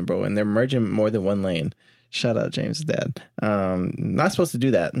something, bro. And they're merging more than one lane. Shout out James' dad. Not supposed to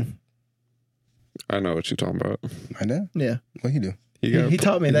do that. I know what you're talking about. My dad? Yeah. What'd he do? He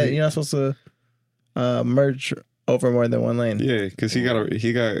taught me that you're not supposed to merge over more than one lane. Yeah, because he got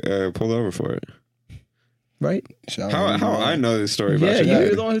pulled over for it. Right? How I know this story about yeah, your dad?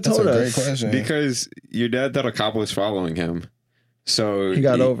 you're the one who told us. Great question. Because your dad thought a cop was following him. So he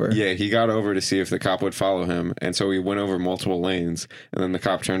got over. Yeah, he got over to see if the cop would follow him. And so he went over multiple lanes. And then the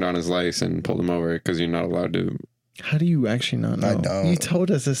cop turned on his lights and pulled him over because you're not allowed to. How do you actually not know? I don't. You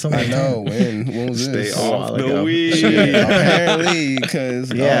told us this so many I know. When was this? Stay off the weed. Apparently, because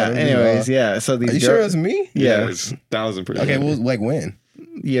anyways, yeah. So these. Are you sure it was me? Yeah, it's 1,000%. Okay, well, like when?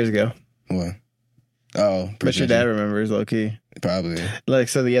 Years ago. What? Oh, but your dad remembers, low key. Probably. Like,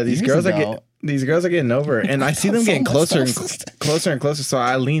 so yeah, these girls are getting over, and I see them getting closer and closer and closer. So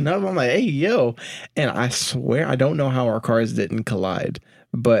I lean up. I'm like, "Hey, yo!" And I swear, I don't know how our cars didn't collide,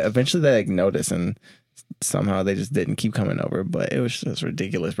 but eventually they like noticed, and somehow they just didn't keep coming over. But it was just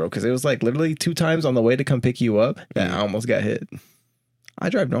ridiculous, bro. Because it was like literally 2 times on the way to come pick you up that I almost got hit. I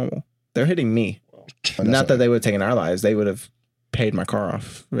drive normal. They're hitting me. Not that they would have taken our lives. They would have paid my car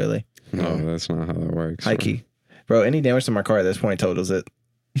off. Really. No, that's not how that works. High key. Bro, any damage to my car at this point totals it.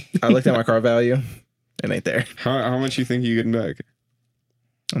 I looked at my car value. It ain't there. How much you think you getting back?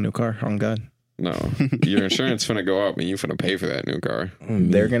 A new car, on God. No. Your insurance finna go up and you finna pay for that new car.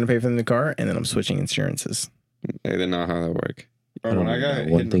 They're gonna pay for the new car and then I'm switching insurances. Hey, they know how that work. Bro, when I got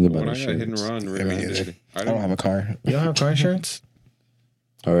hit and run, I don't have a car. You don't have car insurance?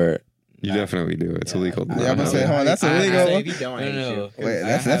 Or you definitely do. It's illegal. Yeah, I'm gonna say, hold on, that's illegal. If you don't, I hate you. Wait,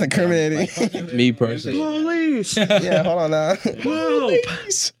 that's incriminating. Me personally. Police! Yeah, hold on now.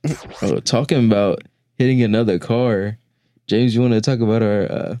 Police! Oh, talking about hitting another car. James, you want to talk about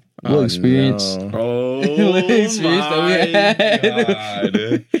our little experience? No. Oh, Little experience that we had.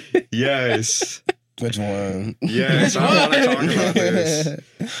 God. Yes. Which one? Yes, I want to talk about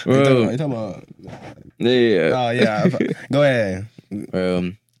this. Bro, You talking about? yeah. Oh, yeah. Go ahead.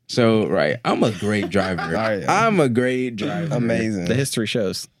 So, right, I'm a great driver. Right. I'm a great driver. Amazing. The history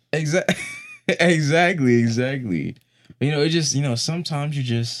shows. Exactly. You know, it just, you know,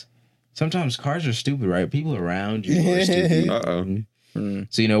 sometimes cars are stupid, right? People around you are stupid. Uh-oh.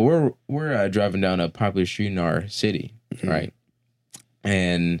 So, you know, we're driving down a popular street in our city, right?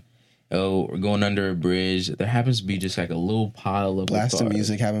 And we're going under a bridge. There happens to be just like a little pile of blasting cars.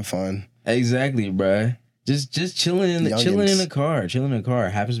 music, having fun. Exactly, bruh. Just chilling in the car.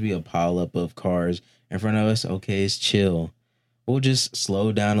 Happens to be a pile up of cars in front of us. Okay, it's chill. We'll just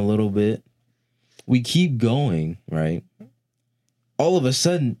slow down a little bit. we keep going, right? All of a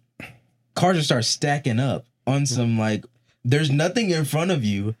sudden, cars just start stacking up on some like there's nothing in front of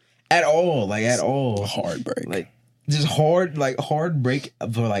you at all, like at all. Hard break. Like just hard break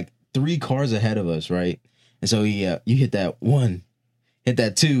for like 3 cars ahead of us, right? And so you hit that 1, hit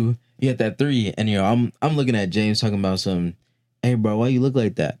that 2, you hit that 3, and I'm looking at James talking about some, hey bro, why you look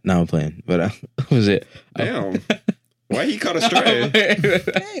like that? No, I'm playing, but what was it? Damn. Why he caught a stray?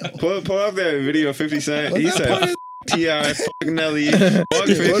 Pull up that video of 50 Cent. He said, T.I. fuck Nelly, fuck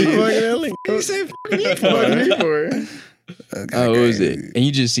 50. What you say fuck me for? Oh, what was it? And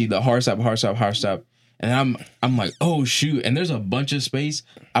you just see the hard stop. And I'm like, oh shoot. And there's a bunch of space.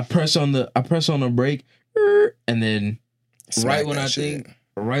 I press on the brake, and then right when I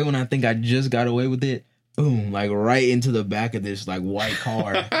think I just got away with it, boom, like right into the back of this like white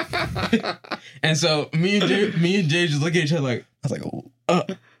car. And so me and Jay just look at each other like, I was like, oh.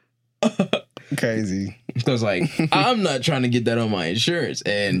 Crazy. So I was like, I'm not trying to get that on my insurance.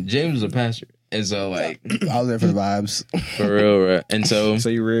 And James was a pastor. And so like I was there for the vibes. For real, right? And so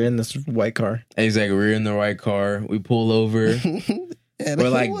you were in this white car. Exactly. We're in the white car. We pull over. We're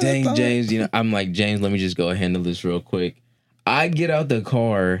like, dang, James, I'm like, James, let me just go handle this real quick. I get out the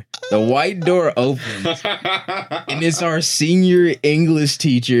car, the white door opens, and it's our senior English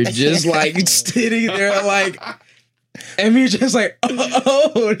teacher just like sitting there like, and me just like,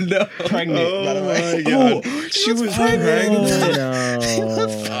 oh no. Pregnant, by the way. My God. Oh, she was pregnant.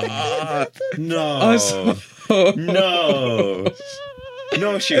 No,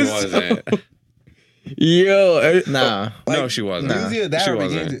 she wasn't. Yo, nah. No, she wasn't. Nah. She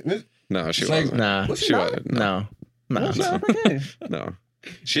wasn't. No, she wasn't. Nah. She wasn't. No. No.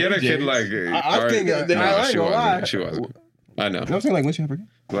 She had a kid like. I think she wasn't. She wasn't. I know. I'm saying like when she had pregnant?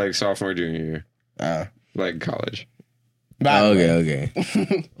 Like sophomore, junior year. Like college. Okay.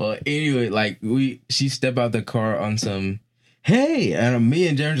 Well, anyway, like she stepped out the car on some, hey, and me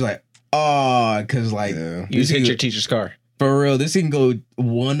and James like, oh, because like you hit your teacher's car. For real, this can go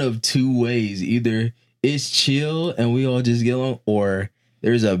one of 2 ways. Either it's chill and we all just get along, or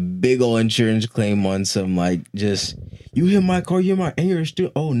there's a big old insurance claim on some like just you hit my car, and you're a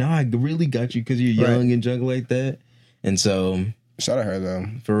student. Oh, now I really got you because you're young and junk like that. And so shout out her though.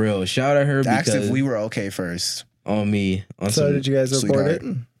 For real, shout out her. Asked if we were okay first. On me. So did you guys report it?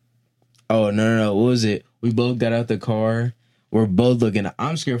 Oh no! What was it? We both got out the car. We're both looking.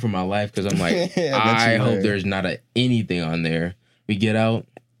 I'm scared for my life because I'm like, I hope there's not anything on there. We get out,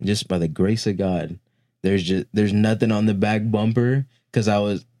 just by the grace of God. There's nothing on the back bumper because I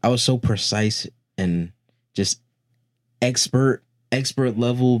was so precise and just expert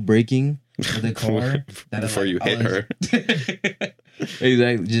level braking with the car before you hit her.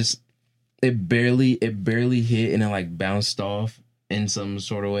 Exactly. Just it barely hit and it like bounced off in some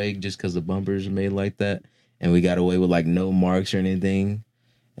sort of way just because the bumpers are made like that. And we got away with like no marks or anything.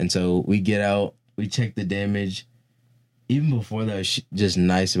 And so we get out, we check the damage. Even before that, just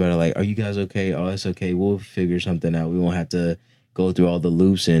nice about it. Like, are you guys okay? Oh, it's okay. We'll figure something out. We won't have to go through all the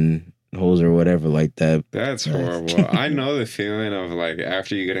loops and holes or whatever like that. That's horrible. I know the feeling of like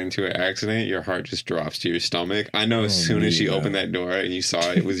after you get into an accident, your heart just drops to your stomach. I know as soon as she opened that door and you saw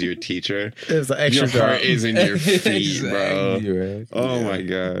it was your teacher, it was an extra your heart is in your feet, bro. Right. Oh my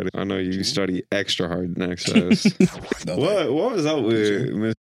God. I know you study extra hard next to us. What was up with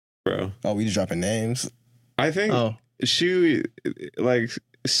Miss bro? Oh, we just dropping names. I think she like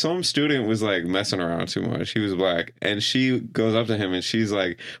some student was like messing around too much. He was black, and she goes up to him and she's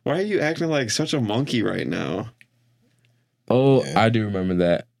like, "Why are you acting like such a monkey right now?" Oh, yeah. I do remember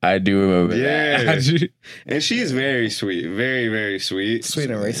that. Yeah. And she's very sweet, very very sweet. Sweet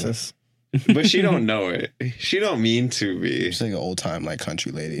and racist. But she don't know it. She don't mean to be. She's like an old time like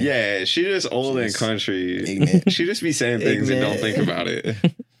country lady. Yeah, she just old and country. Ignorant. She just be saying things and don't think about it.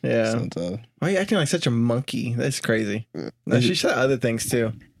 Yeah. Why are you acting like such a monkey? That's crazy. No, she said other things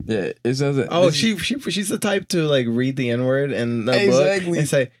too. Yeah, it says it. Oh, she's the type to like read the N-word in the book and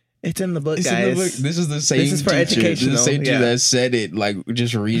say it's in the book, guys. In the book. This is the same. This is for education. The same teacher that said it, like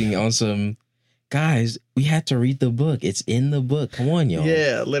just reading on some. Guys, we had to read the book. It's in the book. Come on, y'all.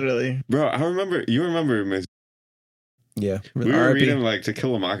 Yeah, literally. Bro, I remember. You remember Miss? Yeah, we were reading like To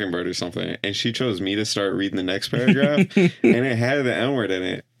Kill a Mockingbird or something, and she chose me to start reading the next paragraph, and it had the N-word in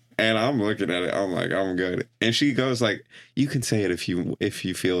it. And I'm looking at it. I'm like, I'm good. And she goes like, "You can say it if you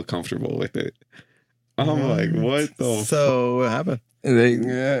feel comfortable with it." I'm like, what the? So what happened?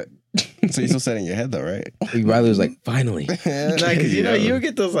 Yeah. So you still said in your head though, right? Riley was like, finally. Because you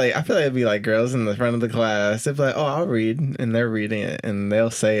get those like, I feel like it'd be like girls in the front of the class. They'd be like, "Oh, I'll read," and they're reading it, and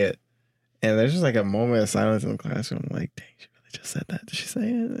they'll say it, and there's just like a moment of silence in the classroom. Like, dang, she really just said that. Did she say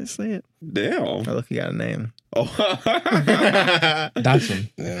it? Did say it? Damn. Oh, look, you got a name. Oh. Dawson.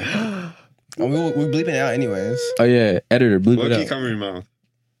 Yeah. We bleeping it out anyways. Oh yeah, editor, bleep What it keep out. coming in your mouth?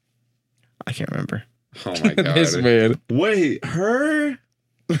 I can't remember. Oh my god. This man. Wait, her?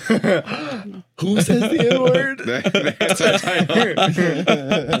 Who says the N word? That's our title.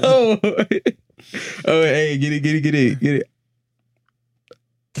 Oh. Oh, hey, get it.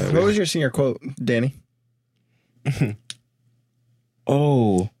 What was your senior quote, Danny?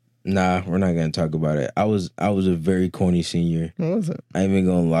 Oh, nah, we're not gonna talk about it. I was a very corny senior. What was it? I ain't even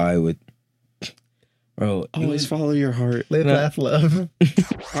gonna lie with, bro. Always follow your heart. Live, laugh, love.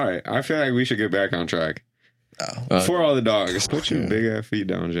 All right, I feel like we should get back on track. Oh. For all the dogs, put your big ass feet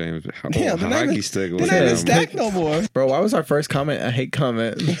down, James. Damn, they're not hockey even- stick. They're with not even them. stacked no more. Bro, why was our first comment a hate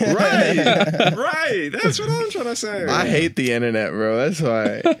comment? Right, right. That's what I'm trying to say. I hate the internet, bro. That's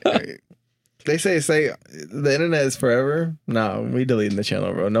why. They say the internet is forever. No, we deleting the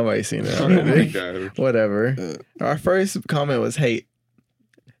channel, bro. Nobody's seen it Oh my already. god. Whatever. Our first comment was hate.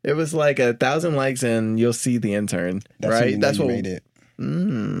 It was like 1,000 likes and you'll see the intern, That's when right? you know That's you what made it.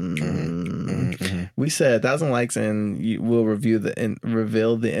 We said 1,000 likes and we'll reveal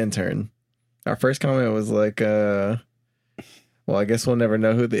the intern. Our first comment was like, well, I guess we'll never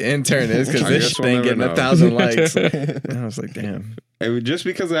know who the intern is because I this guess we'll thing never getting know. 1,000 likes. And I was like, damn. Hey, just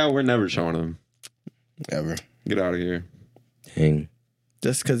because of that, we're never showing them. Ever. Get out of here. Dang.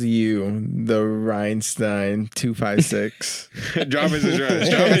 Just because you, the Rhinestein 256. Drop his address.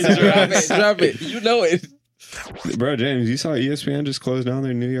 Drop his address. Drop it. You know it. Bro, James, you saw ESPN just close down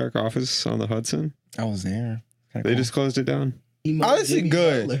their New York office on the Hudson? I was there. They just closed it down. Honestly,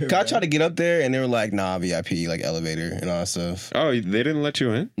 good. I tried to get up there and they were like, nah, VIP, like elevator and all that stuff. Oh, they didn't let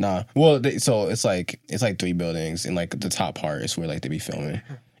you in? Nah. Well, so it's like 3 buildings and like the top part is where like they be filming.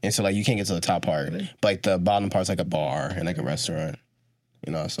 And so like you can't get to the top part. But like the bottom part's like a bar and like a restaurant.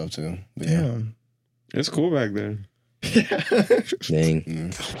 And all that stuff too. But yeah. Damn. It's cool back there.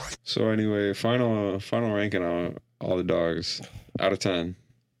 Dang. So anyway, final ranking on all the dogs out of 10.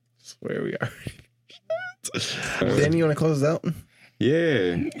 That's where we are. Danny, you want to close us out?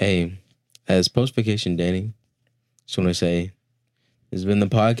 Yeah. Hey, as post vacation Danny, just want to say, this has been the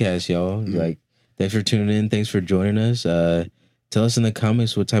podcast, y'all. Like, thanks for tuning in. Thanks for joining us. Tell us in the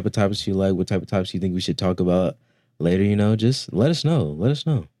comments what type of topics you like, what type of topics you think we should talk about later. You know, just let us know. Let us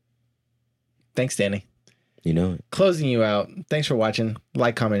know. Thanks, Danny. You know it. Closing you out. Thanks for watching.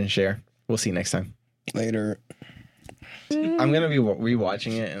 Like, comment, and share. We'll see you next time. Later. I'm going to be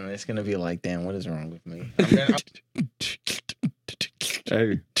rewatching it, and it's going to be like, damn, what is wrong with me?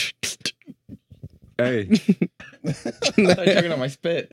 Hey. Hey. I'm drinking on my spit.